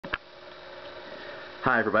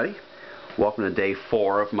Hi everybody, welcome to day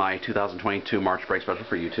 4 of my 2022 March break special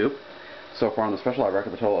for YouTube. So far on the special I racked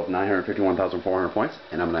up a total of 951,400 points,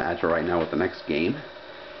 and I'm going to add to it right now with the next game,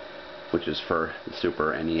 which is for the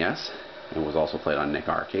Super NES and was also played on Nick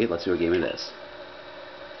Arcade. Let's see what game it is.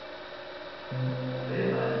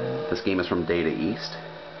 This game is from Data East.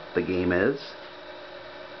 The game is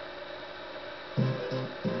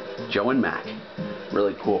Joe and Mac.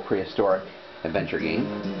 Really cool prehistoric adventure game.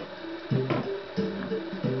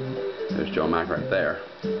 There's Joe and Mac right there.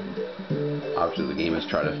 Obviously the game is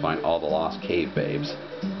trying to find all the lost cave babes.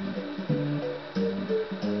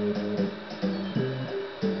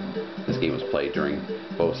 This game was played during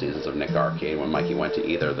both seasons of Nick Arcade when Mikey went to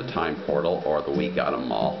either the Time Portal or the We Got 'Em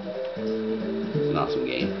Mall. It's an awesome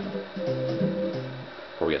game.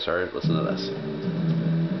 Before we get started, listen to this.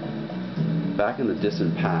 Back in the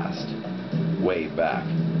distant past, way back,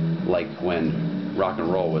 like when rock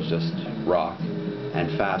and roll was just rock and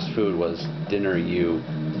fast food was dinner you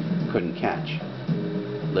couldn't catch,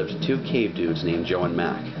 lived two cave dudes named Joe and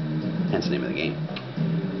Mac, hence the name of the game.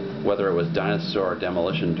 Whether it was dinosaur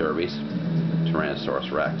demolition derbies, Tyrannosaurus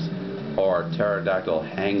Rex, or pterodactyl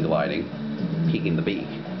hang gliding, peeking the beak,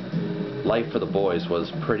 life for the boys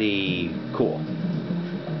was pretty cool.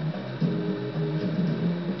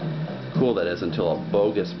 Cool, that is, until a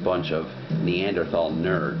bogus bunch of Neanderthal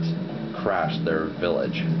nerds crashed their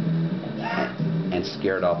village and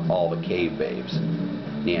scared off all the cave babes.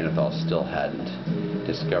 Neanderthals still hadn't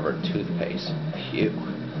discovered toothpaste. Phew.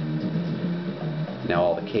 Now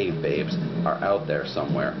all the cave babes are out there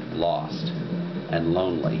somewhere, lost and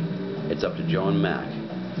lonely. It's up to Joe and Mac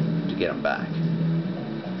to get them back.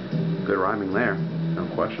 Good rhyming there, no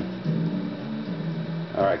question.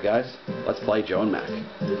 Alright guys, let's play Joe and Mac.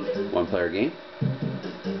 One player game.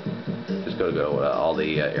 Just go to all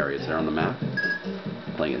the areas there on the map.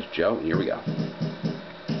 Playing as Joe, and here we go.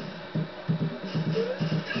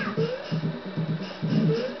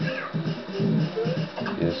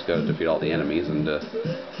 You just got to defeat all the enemies and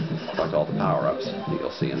collect all the power-ups that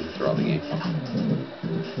you'll see throughout the game.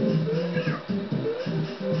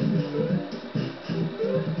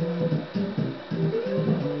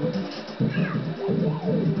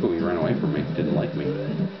 Ooh, he ran away from me. Didn't like me.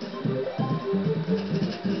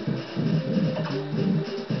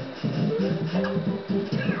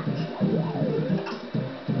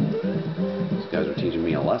 These guys are teaching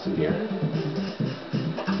me a lesson here.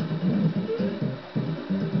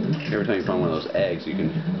 Every time you find one of those eggs, you can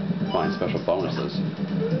find special bonuses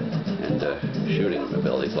and shooting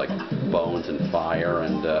abilities like bones and fire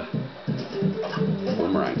and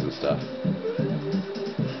boomerangs and stuff.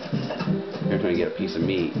 Every time you get a piece of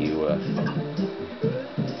meat,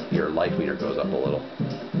 your life meter goes up a little.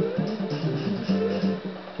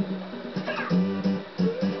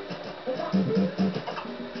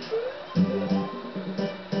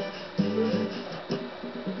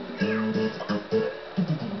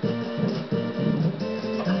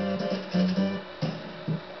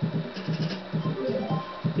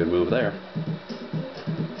 Good move there.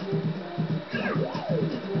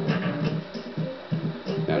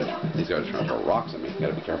 Now, these guys are trying to throw rocks at me.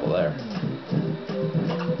 Gotta be careful there.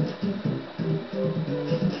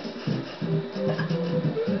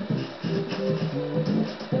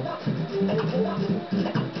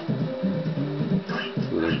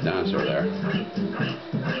 Ooh, there's a dinosaur there.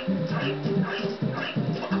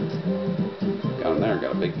 Got him there,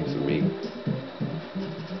 got a big piece of meat.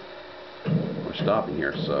 Stopping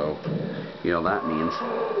here, so you know that means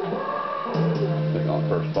click on the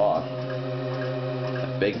first boss,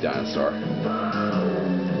 a big dinosaur.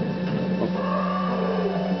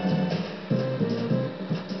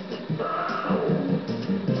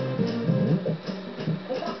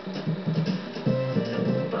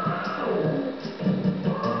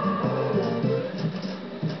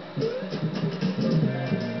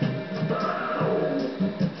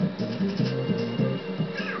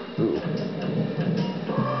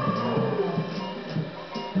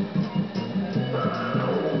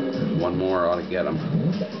 One more ought to get him.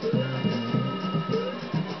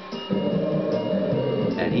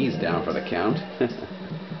 And he's down for the count.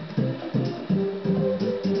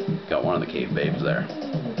 Got one of the cave babes there.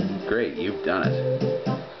 Great, you've done it.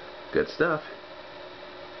 Good stuff.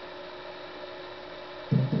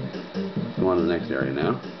 Go on to the next area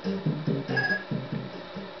now.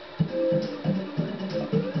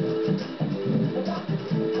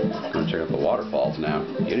 Gonna check out the waterfalls now.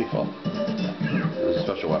 Beautiful. There's a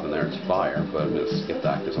special weapon there, it's fire, but I'm going to skip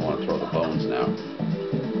that because I want to throw the bones now.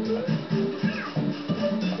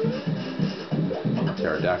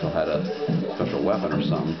 Pterodactyl had a special weapon or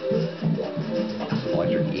something. Some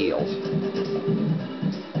electric eels.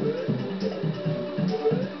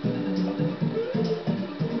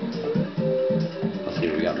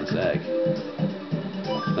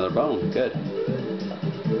 another bone. Good.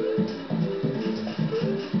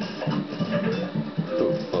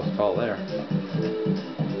 Ooh, close call there.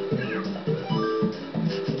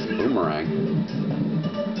 Boomerang.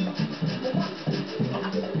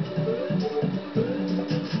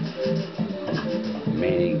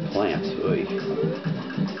 Mating plants. Oy.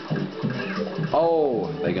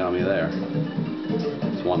 Oh, they got me there.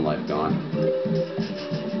 It's one life gone.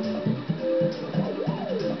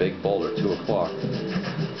 Big boulder, 2 o'clock.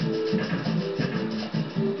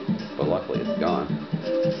 But luckily it's gone.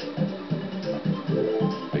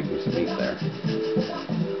 Big piece of meat there.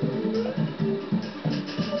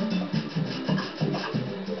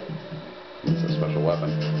 It's a special weapon.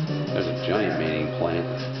 There's a giant mating plant.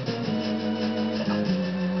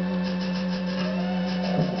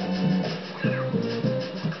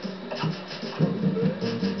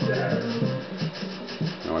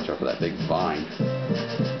 Now watch out for that big vine.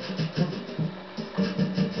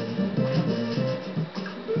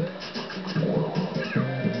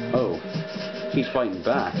 Oh, he's fighting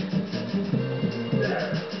back.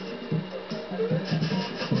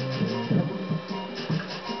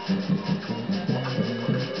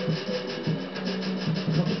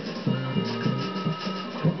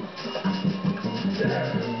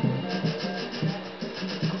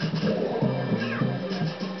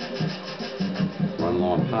 Run low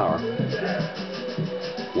on power.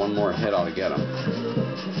 One more hit ought to get him.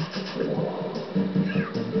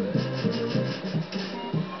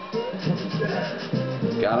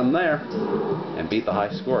 Got him there. And beat the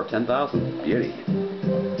high score of 10,000. Beauty.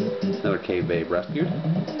 Another cave babe rescued.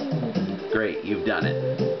 Great, you've done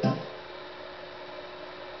it.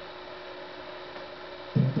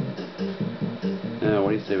 What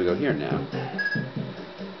do you say we go here now?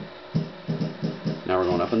 Now we're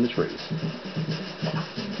going up in the trees.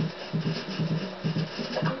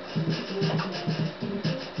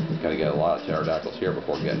 Gotta get a lot of pterodactyls here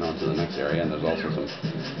before getting on to the next area, and there's also some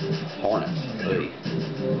hornets. Hey.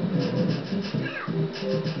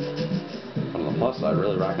 On the plus side,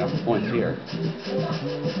 really racking up the points here.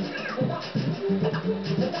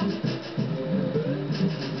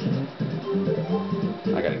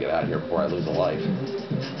 I gotta get out of here before I lose a life.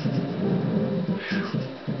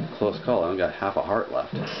 Close call, I only got half a heart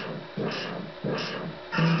left.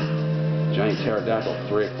 Giant pterodactyl,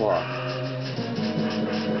 3 o'clock.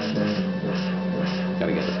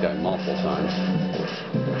 Gotta get this guy multiple times.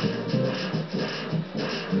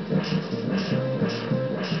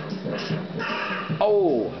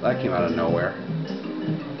 Oh, that came out of nowhere.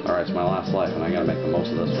 Alright, it's my last life and I gotta make the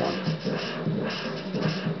most of this one.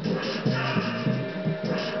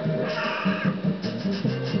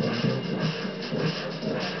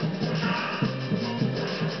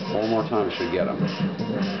 One more time should get him.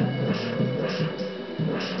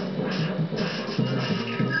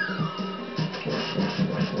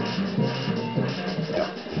 Yep.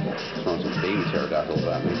 Throwing some baby pterodactyls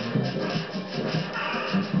at me.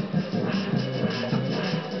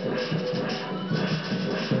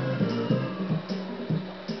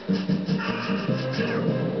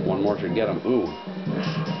 One more should get him. Ooh.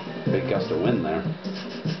 Big gust of wind there.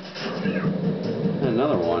 And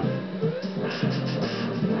another one.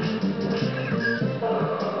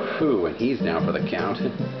 Ooh, and he's down for the count.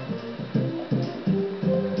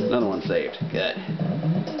 Another one saved. Good.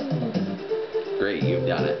 Great, you've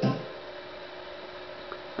done it.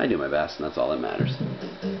 I do my best, and that's all that matters.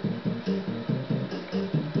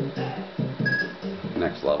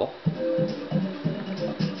 Next level.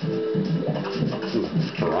 Ooh,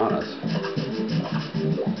 piranhas.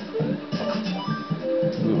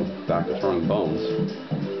 Ooh, back to throwing bones.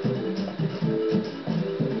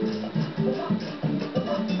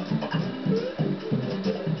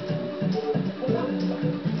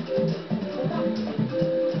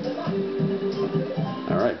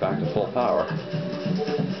 Alright, back to full power.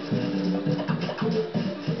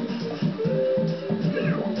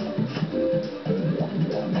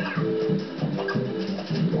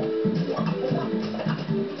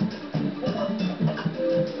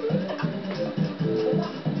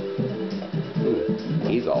 Ooh,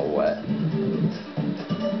 he's all wet.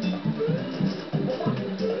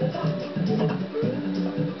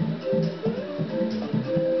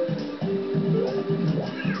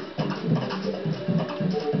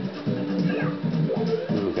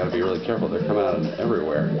 Gotta be really careful, they're coming out of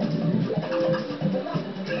everywhere.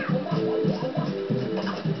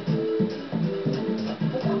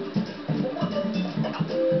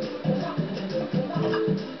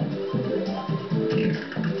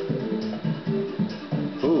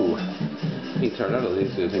 Ooh, he turned out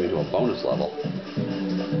he's going to take me to a bonus level.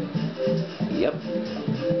 Yep.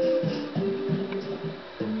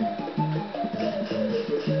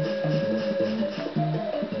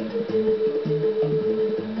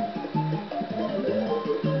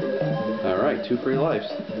 2 free lives.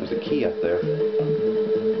 There's a key up there.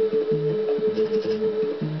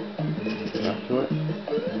 Get up to it.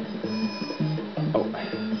 Oh,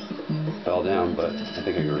 fell down, but I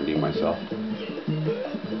think I can redeem myself.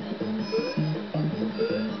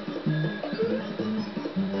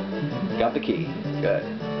 Got the key. Good.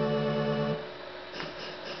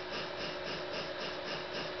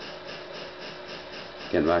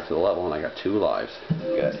 Getting back to the level, and I got 2 lives.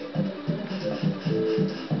 Good.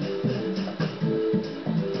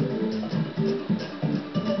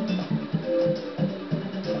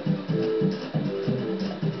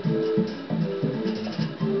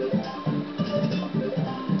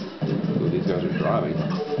 Ooh, these guys are driving.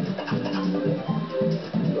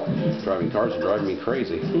 Driving cars are driving me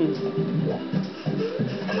crazy.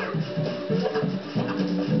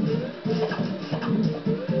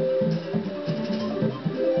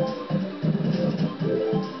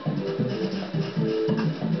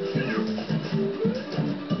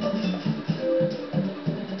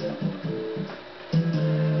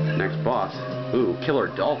 Next boss. Ooh, killer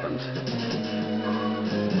dolphins.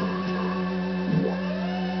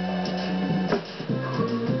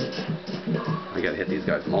 I gotta hit these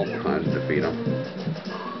guys multiple times to defeat them.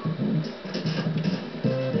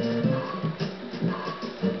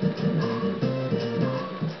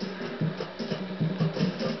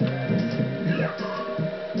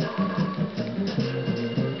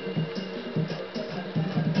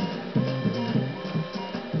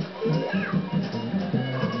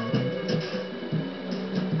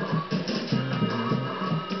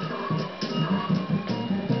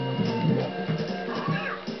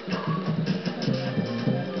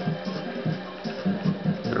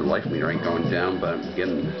 Life meter ain't going down, but I'm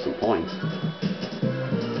getting some points.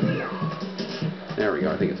 There we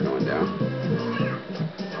go, I think it's going down.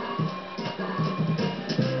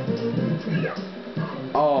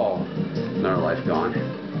 Oh, another life gone.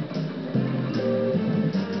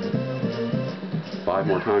 5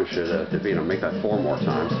 more times should defeat him. Make that 4 more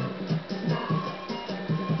times.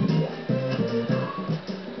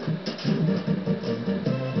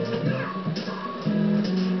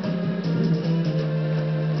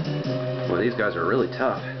 These guys are really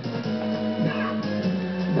tough.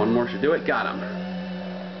 1 more should do it. Got him.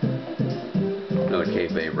 Another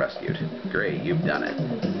cave babe rescued. Great, you've done it.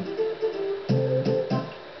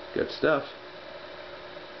 Good stuff.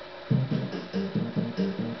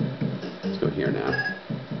 Let's go here now.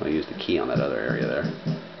 I'll use the key on that other area there.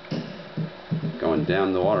 Going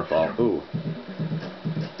down the waterfall. Ooh.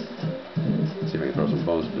 Let's see if I can throw some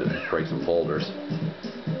bones to break some boulders.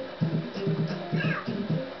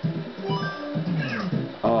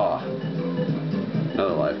 Oh,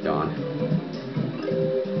 another life gone.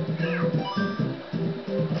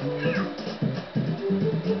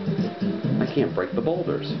 I can't break the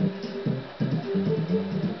boulders.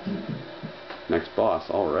 Next boss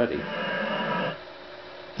already.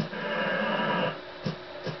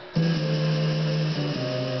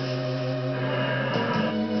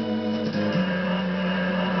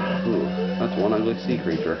 Ooh, that's one ugly sea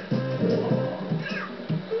creature.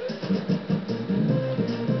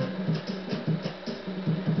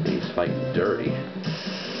 Fighting dirty.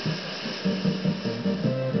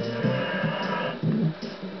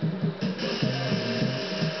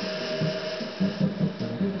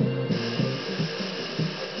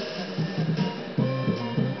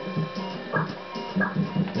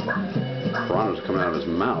 Piranhas are coming out of his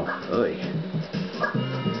mouth. Ugh.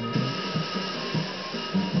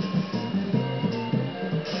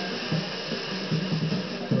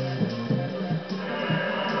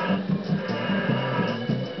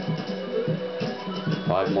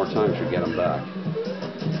 Five more times should get him back.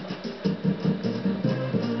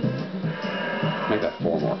 Make that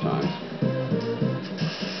 4 more times.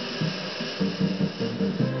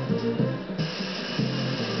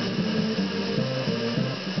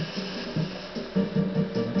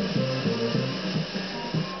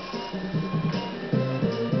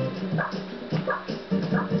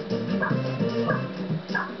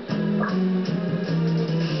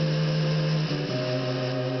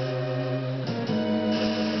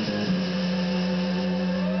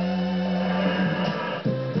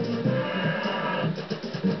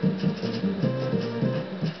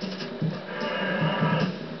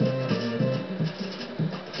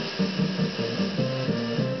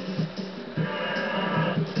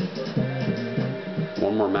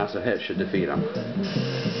 One more massive hit should defeat him.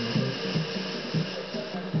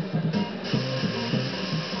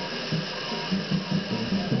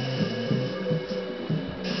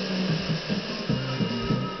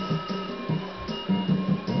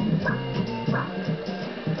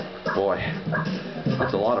 Boy,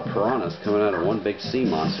 That's a lot of piranhas coming out of one big sea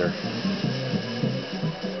monster.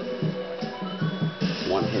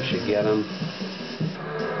 One hit should get him.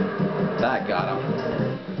 That got him.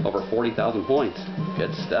 Over 40,000 points.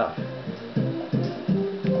 Good stuff.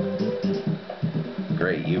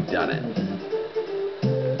 Great, you've done it.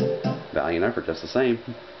 Valiant effort, just the same.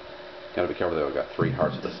 Gotta be careful though, I've got 3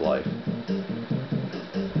 hearts of this life.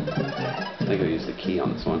 I think I'll use the key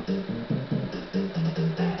on this one.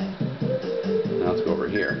 Now let's go over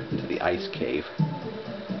here into the ice cave.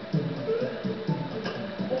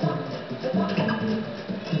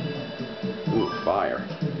 Ooh, fire.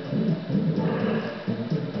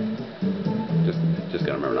 Just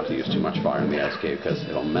gotta remember not to use too much fire in the ice cave because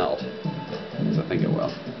it'll melt. Because I think it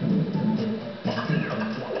will.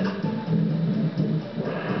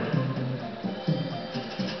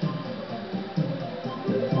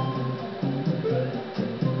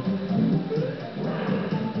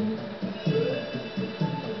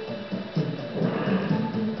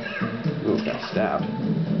 Ooh, got stabbed.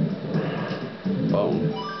 Boom.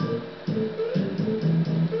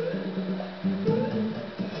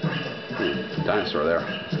 Dinosaur there.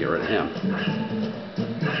 Let's get rid of him.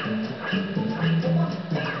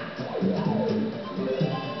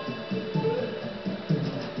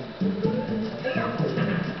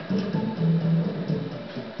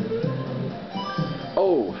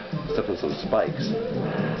 Oh, stepped on some spikes.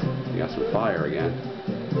 You got some fire again.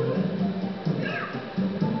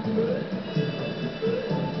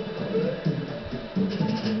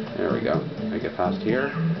 There we go. I get past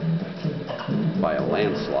here by a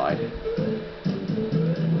landslide.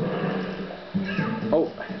 Oh!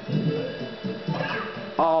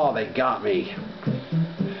 Oh, they got me!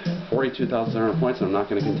 42,700 points and I'm not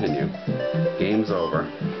going to continue. Game's over.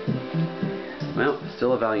 Well,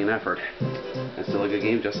 still a valiant effort. And still a good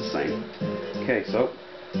game just the same. Okay, so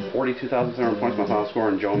 42,700 points my final score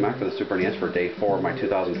on Joe and Mac for the Super NES for day 4 of my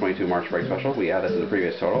 2022 March break special. We add this to the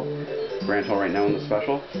previous total. Grand total right now in the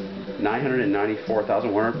special,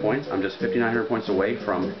 994,100 points. I'm just 5,900 points away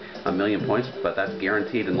from 1,000,000 points, but that's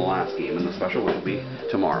guaranteed in the last game, and the special will be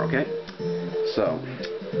tomorrow, okay? So,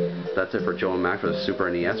 that's it for Joe and Mac for the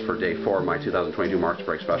Super NES for day 4 of my 2022 March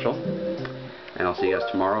break special. And I'll see you guys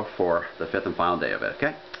tomorrow for the 5th and final day of it,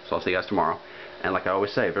 okay? So I'll see you guys tomorrow. And like I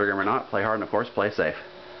always say, video game or not, play hard and of course, play safe.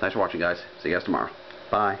 Thanks for watching, guys. See you guys tomorrow.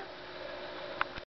 Bye.